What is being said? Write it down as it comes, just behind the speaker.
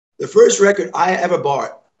The first record I ever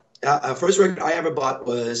bought,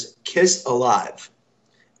 was Kiss Alive.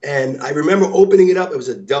 And I remember opening it up. It was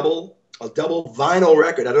a double vinyl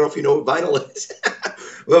record. I don't know if you know what vinyl is,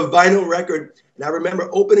 a vinyl record. And I remember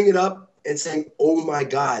opening it up and saying, "Oh my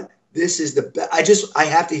God, this is the best. I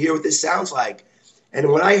have to hear what this sounds like."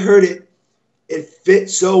 And when I heard it, it fit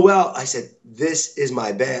so well. I said, "This is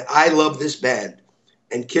my band. I love this band."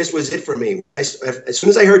 And Kiss was it for me. As soon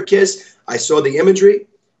as I heard Kiss, I saw the imagery.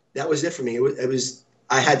 That was it for me.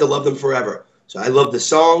 I had to love them forever. So I love the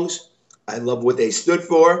songs. I love what they stood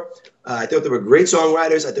for. I thought they were great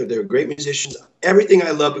songwriters. I thought they were great musicians. Everything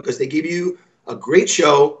I love because they give you a great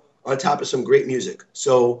show on top of some great music.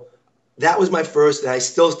 So that was my first, and I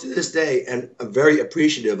still to this day, and I'm very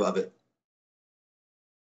appreciative of it.